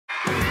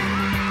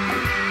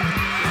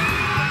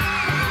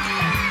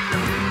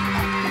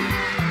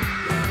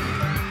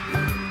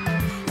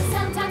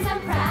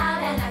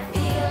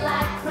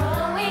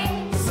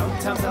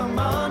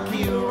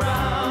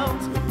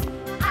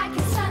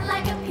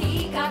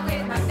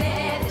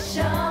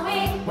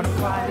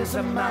as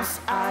a mouse,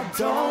 I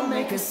don't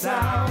make a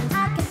sound.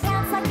 I can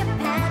dance like a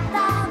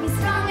panther, be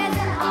strong as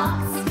an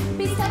ox,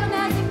 be stubborn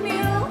as a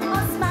mule,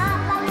 or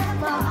smart like a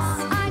fox.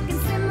 I can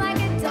swim like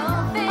a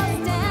dolphin, or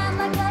stand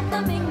like a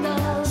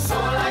flamingo,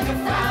 Soar like a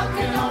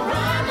falcon or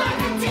run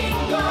like a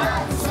dingo.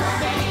 So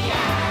many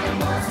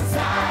animals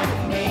inside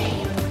of me.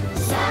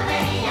 So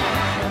many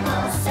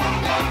animals, set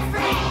them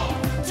free.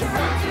 To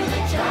run through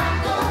the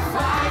jungle,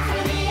 fly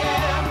through the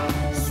air,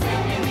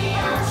 swim in the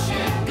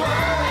ocean, go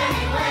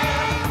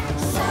anywhere.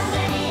 So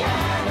many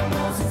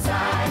animals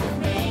inside of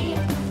me.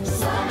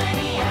 So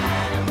many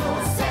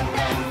animals, set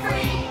them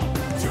free.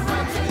 To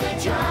run through the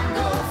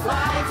jungle,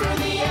 fly through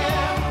the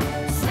air,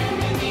 swim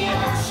in the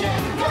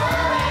ocean, go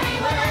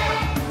anywhere.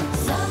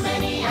 So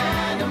many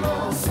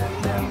animals, set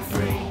them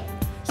free.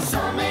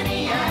 So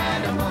many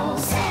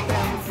animals, set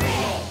them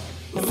free.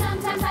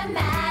 sometimes I'm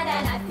mad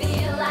and I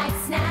feel like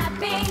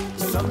snapping.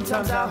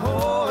 Sometimes I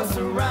horse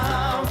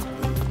around,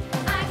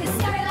 I can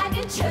scurry like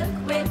a chook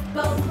with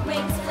both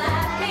wings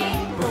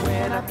flapping. but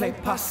when I play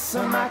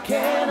possum, I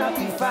cannot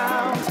be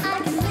found. I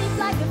can leap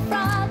like a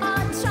frog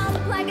or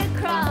chomp like a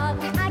crab.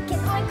 I can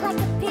oink like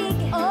a pig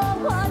or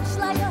watch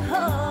like a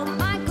hog.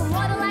 I can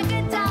waddle like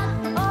a duck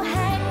or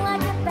hang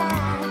like a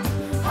bat.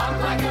 Hop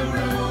like a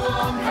roo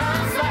or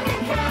pounce like a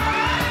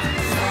cat.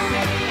 So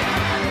many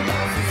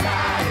animals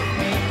inside of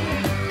me.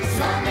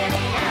 So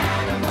many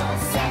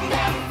animals, set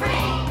them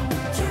free.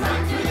 To run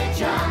through the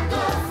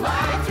jungle,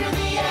 fly through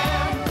the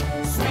air,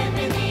 swim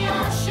in the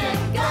ocean,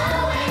 go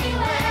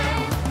anywhere.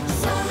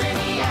 So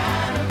many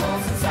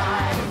animals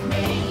inside of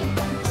me.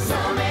 So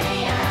many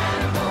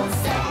animals,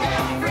 set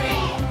them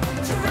free.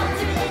 To run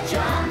through the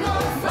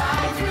jungle,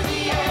 fly through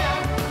the air,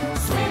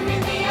 swim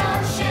in the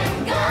ocean,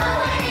 go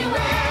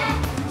anywhere.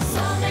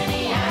 So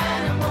many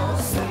animals,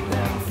 set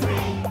them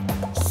free.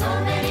 So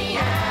many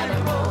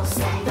animals,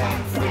 set them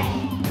free.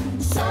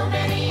 So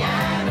many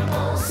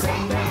animals,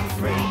 set them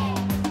free.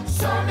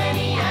 So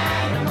many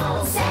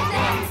animals, set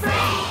them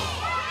free.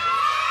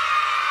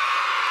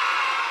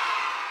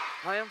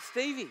 Hi, I'm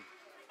Stevie.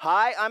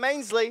 Hi, I'm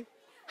Ainsley.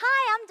 Hi,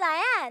 I'm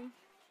Diane.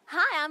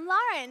 Hi, I'm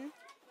Lauren.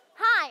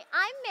 Hi,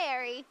 I'm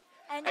Mary.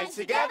 And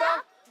together,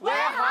 we're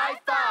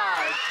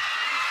Hi-5.